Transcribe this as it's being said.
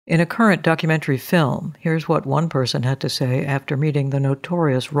In a current documentary film, here's what one person had to say after meeting the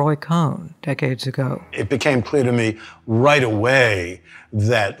notorious Roy Cohn decades ago. It became clear to me right away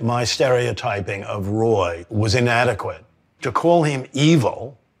that my stereotyping of Roy was inadequate. To call him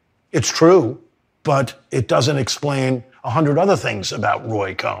evil, it's true, but it doesn't explain 100 other things about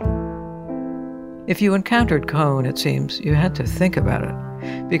Roy Cohn. If you encountered Cohn, it seems, you had to think about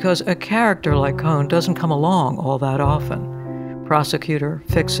it, because a character like Cohn doesn't come along all that often. Prosecutor,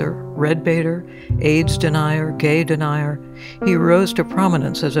 fixer, red baiter, AIDS denier, gay denier, he rose to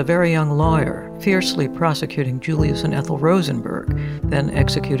prominence as a very young lawyer, fiercely prosecuting Julius and Ethel Rosenberg, then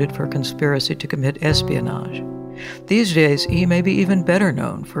executed for conspiracy to commit espionage. These days, he may be even better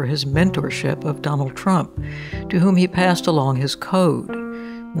known for his mentorship of Donald Trump, to whom he passed along his code.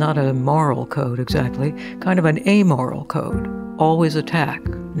 Not a moral code exactly, kind of an amoral code. Always attack,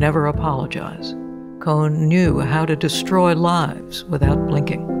 never apologize. Cohn knew how to destroy lives without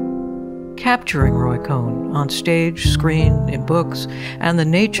blinking. Capturing Roy Cohn on stage, screen, in books, and the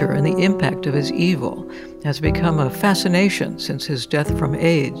nature and the impact of his evil has become a fascination since his death from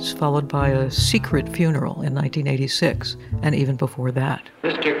AIDS, followed by a secret funeral in 1986, and even before that.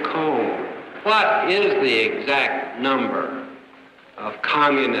 Mr. Cohn, what is the exact number of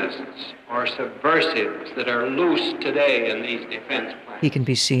communists or subversives that are loose today in these defense plans? He can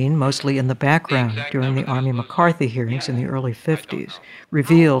be seen mostly in the background during the Army McCarthy hearings in the early 50s,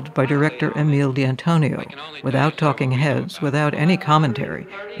 revealed by director Emile D'Antonio, without talking heads, without any commentary,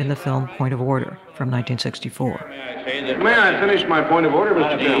 in the film Point of Order from 1964. May I finish my point of order,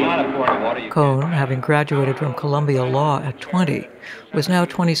 Mr. Chairman? Cohn, having graduated from Columbia Law at 20, was now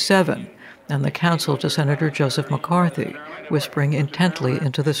 27, and the counsel to Senator Joseph McCarthy, whispering intently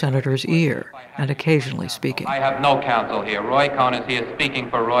into the senator's ear and occasionally speaking. I have no counsel here. Roy Cohn is here speaking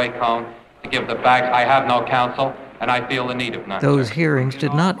for Roy Cohn to give the facts. I have no counsel, and I feel the need of none. Those hearings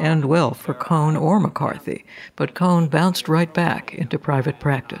did not end well for Cohn or McCarthy, but Cohn bounced right back into private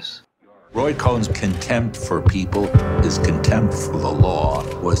practice. Roy Cohn's contempt for people, his contempt for the law,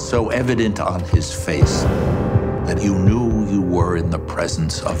 was so evident on his face that you knew you were in the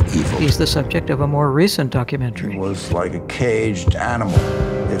presence of evil. He's the subject of a more recent documentary. He was like a caged animal.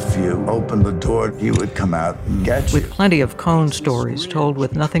 If you opened the door, he would come out and get you. With plenty of Cohn stories told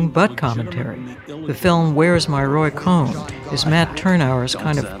with nothing but commentary, the film Where's My Roy Cohn is Matt Turnauer's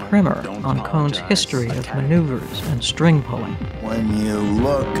kind of primer on Cohn's history of maneuvers and string pulling. When you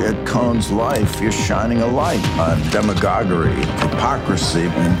look at Cohn's life, you're shining a light on demagoguery, hypocrisy,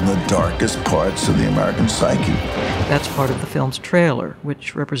 and the darkest parts of the American psyche. That's part of the film's trailer,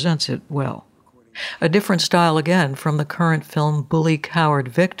 which represents it well. A different style again from the current film Bully, Coward,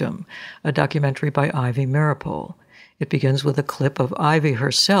 Victim, a documentary by Ivy Maripol. It begins with a clip of Ivy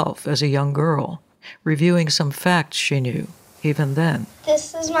herself as a young girl, reviewing some facts she knew, even then.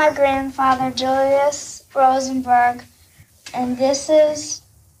 This is my grandfather, Julius Rosenberg, and this is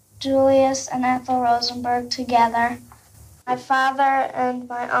Julius and Ethel Rosenberg together. My father and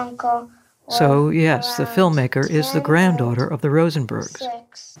my uncle. So, yes, the filmmaker is the granddaughter of the Rosenbergs.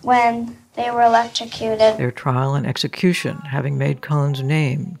 When they were electrocuted. Their trial and execution having made Cohn's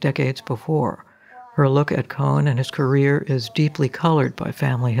name decades before. Her look at Cohn and his career is deeply colored by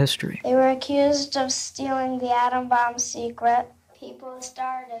family history. They were accused of stealing the atom bomb secret. People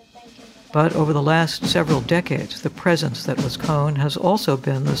started thinking But over the last several decades, the presence that was Cohn has also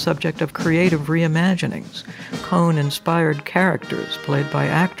been the subject of creative reimaginings. Cohn-inspired characters played by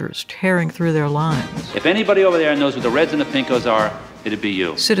actors tearing through their lines. If anybody over there knows who the Reds and the Pinkos are, it'd be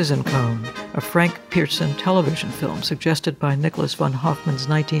you. Citizen Cohn, a Frank Pearson television film suggested by Nicholas von Hoffman's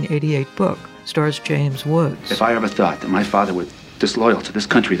 1988 book, stars James Woods. If I ever thought that my father was disloyal to this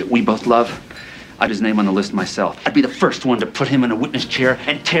country that we both love, I'd his name on the list myself. I'd be the first one to put him in a witness chair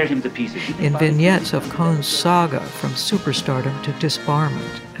and tear him to pieces. In vignettes of Cohn's saga from superstardom to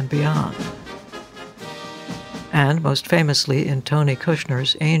disbarment and beyond. And most famously in Tony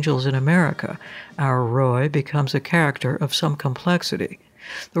Kushner's Angels in America, our Roy becomes a character of some complexity.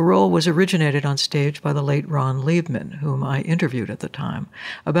 The role was originated on stage by the late Ron Liebman, whom I interviewed at the time,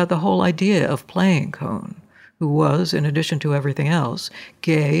 about the whole idea of playing Cohn, who was, in addition to everything else,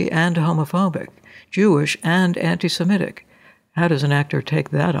 gay and homophobic, Jewish and anti-Semitic. How does an actor take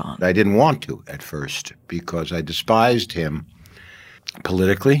that on? I didn't want to at first because I despised him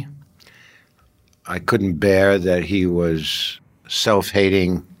politically. I couldn't bear that he was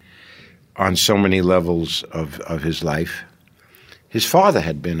self-hating on so many levels of his life. His father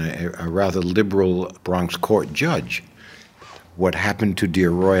had been a rather liberal Bronx court judge. What happened to dear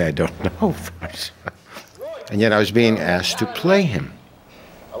Roy, I don't know. And yet I was being asked to play him.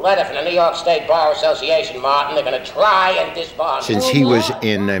 letter from the New York State Bar Association, Martin. They're going to try and disbar me. Since he was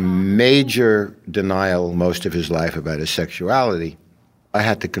in a major denial most of his life about his sexuality, I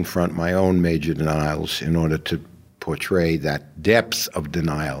had to confront my own major denials in order to portray that depth of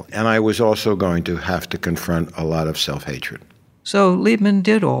denial. And I was also going to have to confront a lot of self-hatred. So Liebman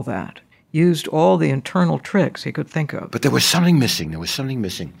did all that, used all the internal tricks he could think of. But there was something missing.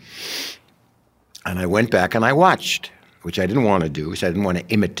 And I went back and I watched, which I didn't want to do, because I didn't want to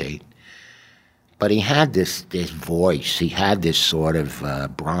imitate. But he had this voice. He had this sort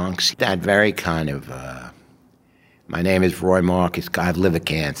of Bronx, that very kind of, my name is Roy Marcus, I have liver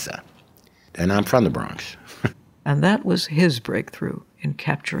cancer. And I'm from the Bronx. And that was his breakthrough in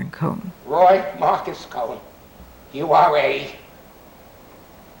capturing Cohn. Roy Marcus Cohn, you are a...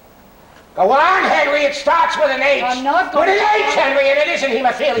 Go on, Henry, it starts with an H. I'm not going with an H, Henry, and it isn't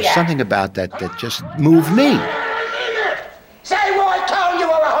hemophilia. There's something about that just moved me. Say, Roy Cohn, you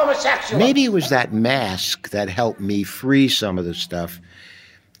are a homosexual. Maybe it was that mask that helped me free some of the stuff,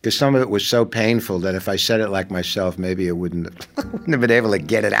 because some of it was so painful that if I said it like myself, maybe I wouldn't have been able to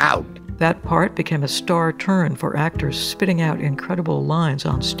get it out. That part became a star turn for actors spitting out incredible lines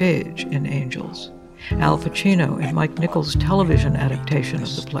on stage in Angels. Al Pacino in Mike Nichols' television adaptation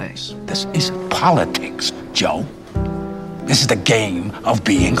of the play. This is politics, Joe. This is the game of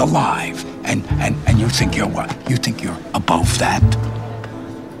being alive. And you think you're what? You think you're above that?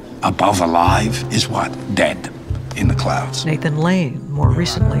 Above alive is what? Dead in the clouds. Nathan Lane, more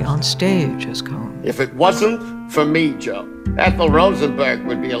recently on stage as Cohn. If it wasn't for me, Joe, Ethel Rosenberg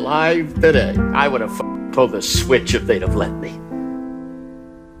would be alive today. I would have pulled the switch if they'd have let me.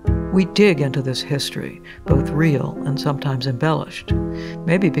 We dig into this history, both real and sometimes embellished,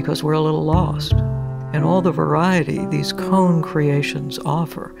 maybe because we're a little lost. And all the variety these Cohn creations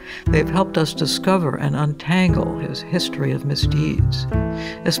offer, they've helped us discover and untangle his history of misdeeds,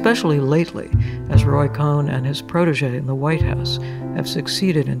 especially lately, as Roy Cohn and his protege in the White House have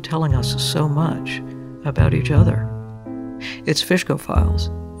succeeded in telling us so much about each other. It's Fishko Files.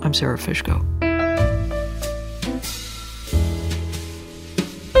 I'm Sarah Fishko.